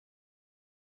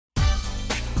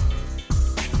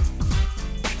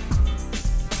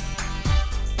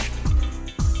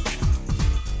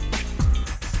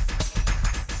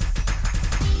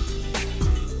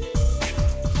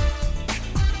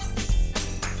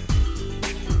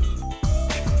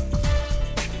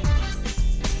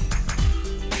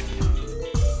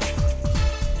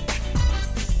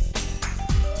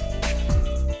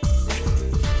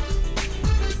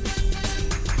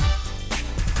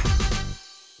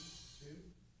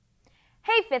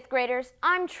fifth graders,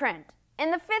 I'm Trent. In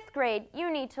the fifth grade,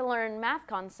 you need to learn math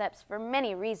concepts for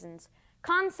many reasons.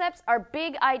 Concepts are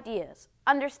big ideas.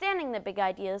 Understanding the big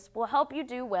ideas will help you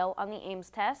do well on the AIMS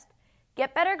test,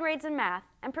 get better grades in math,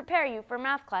 and prepare you for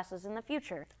math classes in the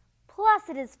future. Plus,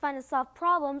 it is fun to solve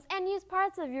problems and use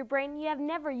parts of your brain you have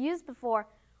never used before.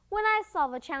 When I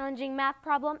solve a challenging math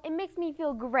problem, it makes me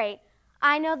feel great.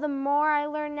 I know the more I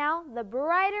learn now, the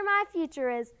brighter my future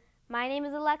is. My name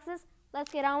is Alexis.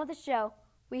 Let's get on with the show.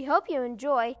 We hope you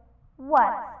enjoy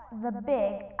What's the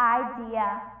Big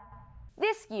Idea?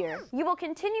 This year, you will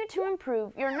continue to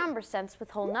improve your number sense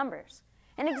with whole numbers.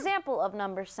 An example of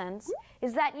number sense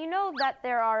is that you know that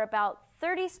there are about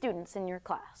 30 students in your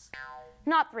class.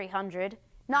 Not 300,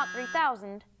 not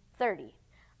 3,000, 30.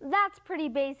 That's pretty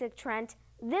basic, Trent.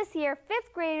 This year,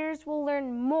 fifth graders will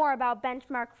learn more about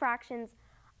benchmark fractions.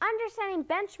 Understanding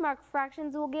benchmark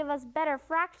fractions will give us better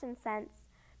fraction sense.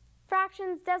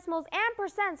 Fractions, decimals, and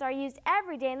percents are used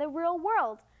every day in the real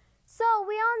world. So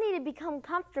we all need to become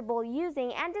comfortable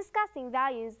using and discussing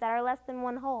values that are less than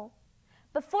one whole.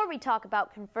 Before we talk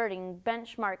about converting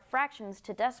benchmark fractions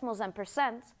to decimals and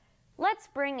percents, let's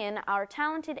bring in our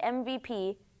talented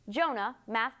MVP, Jonah,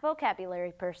 math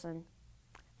vocabulary person.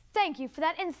 Thank you for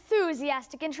that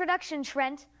enthusiastic introduction,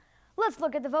 Trent. Let's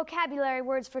look at the vocabulary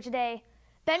words for today.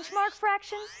 Benchmark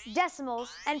fractions, decimals,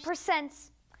 and percents.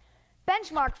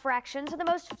 Benchmark fractions are the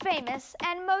most famous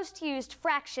and most used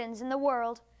fractions in the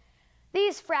world.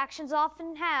 These fractions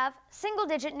often have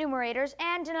single-digit numerators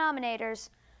and denominators.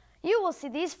 You will see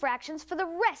these fractions for the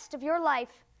rest of your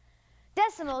life.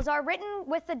 Decimals are written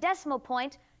with the decimal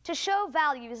point to show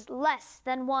values less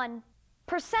than 1.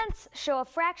 Percents show a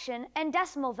fraction and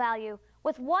decimal value,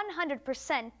 with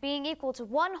 100% being equal to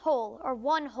one whole or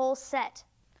one whole set.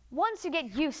 Once you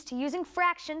get used to using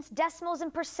fractions, decimals,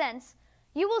 and percents,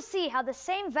 you will see how the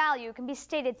same value can be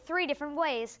stated 3 different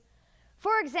ways.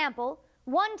 For example,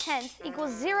 1/10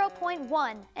 equals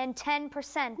 0.1 and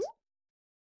 10%.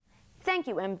 Thank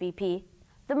you, MVP.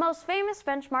 The most famous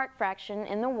benchmark fraction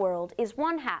in the world is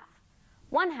 1/2.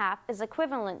 1/2 is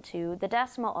equivalent to the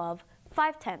decimal of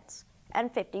 5/10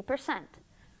 and 50%.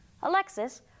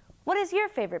 Alexis, what is your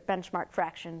favorite benchmark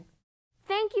fraction?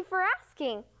 Thank you for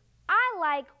asking. I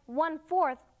like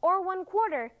 1/4 or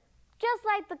 1/4, just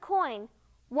like the coin.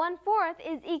 1/4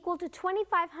 is equal to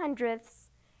 25/100ths.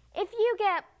 If you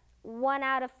get 1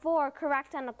 out of 4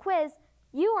 correct on a quiz,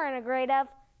 you earn a grade of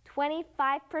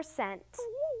 25%.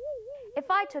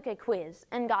 If I took a quiz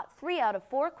and got 3 out of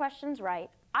 4 questions right,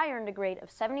 I earned a grade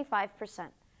of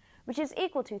 75%, which is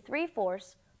equal to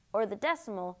 3/4, or the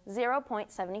decimal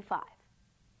 0.75.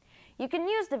 You can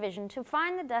use division to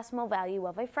find the decimal value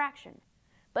of a fraction,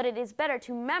 but it is better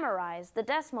to memorize the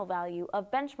decimal value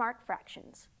of benchmark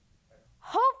fractions.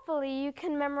 Hopefully you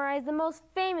can memorize the most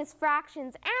famous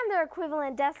fractions and their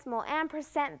equivalent decimal and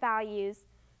percent values.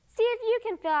 See if you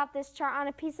can fill out this chart on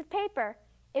a piece of paper.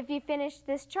 If you finish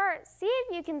this chart, see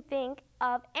if you can think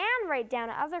of and write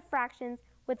down other fractions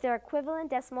with their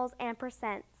equivalent decimals and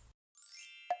percents.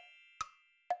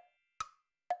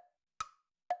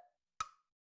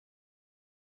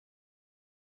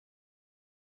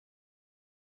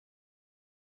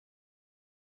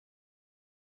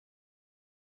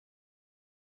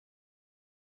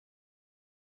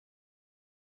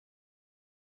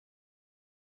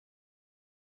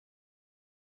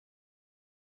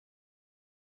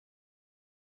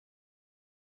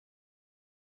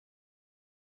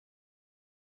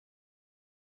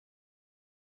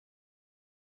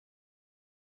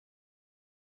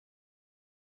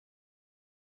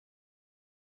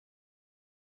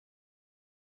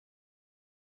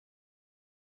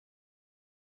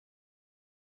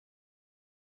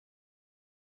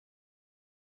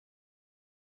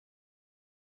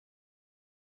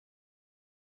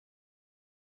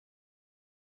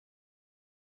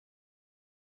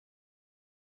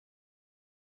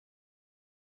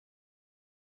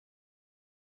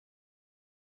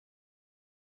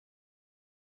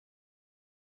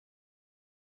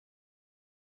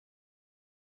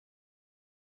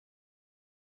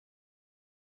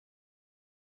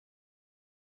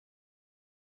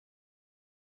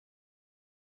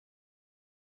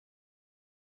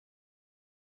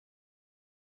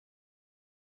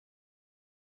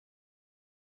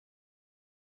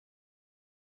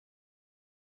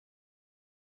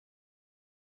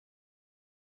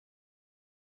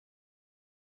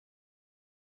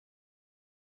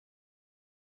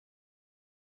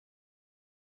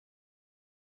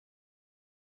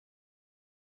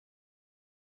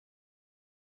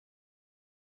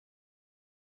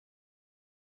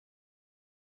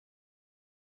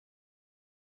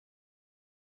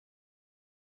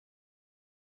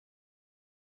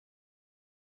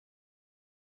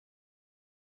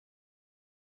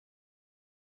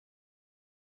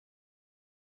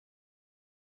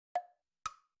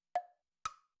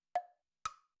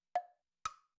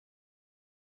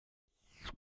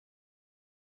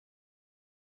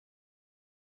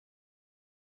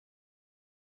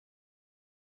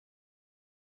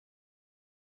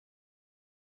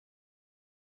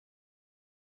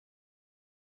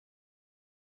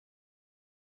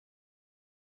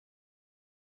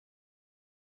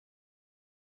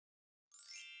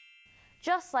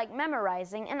 Just like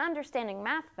memorizing and understanding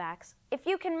math facts, if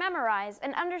you can memorize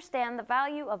and understand the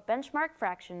value of benchmark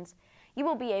fractions, you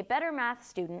will be a better math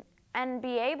student and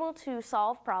be able to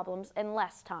solve problems in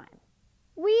less time.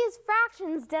 We use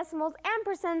fractions, decimals, and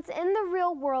percents in the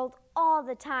real world all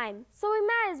the time, so we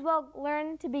might as well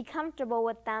learn to be comfortable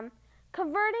with them.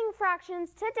 Converting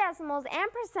fractions to decimals and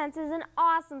percents is an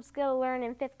awesome skill to learn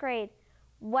in 5th grade.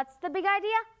 What's the big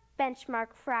idea? Benchmark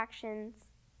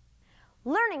fractions.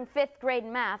 Learning 5th grade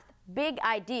math, big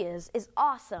ideas, is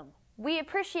awesome. We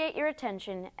appreciate your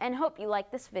attention and hope you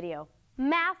like this video.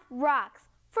 Math rocks!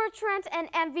 For Trent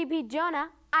and MVP Jonah,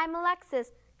 I'm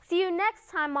Alexis. See you next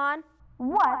time on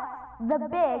What's the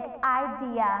Big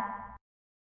Idea?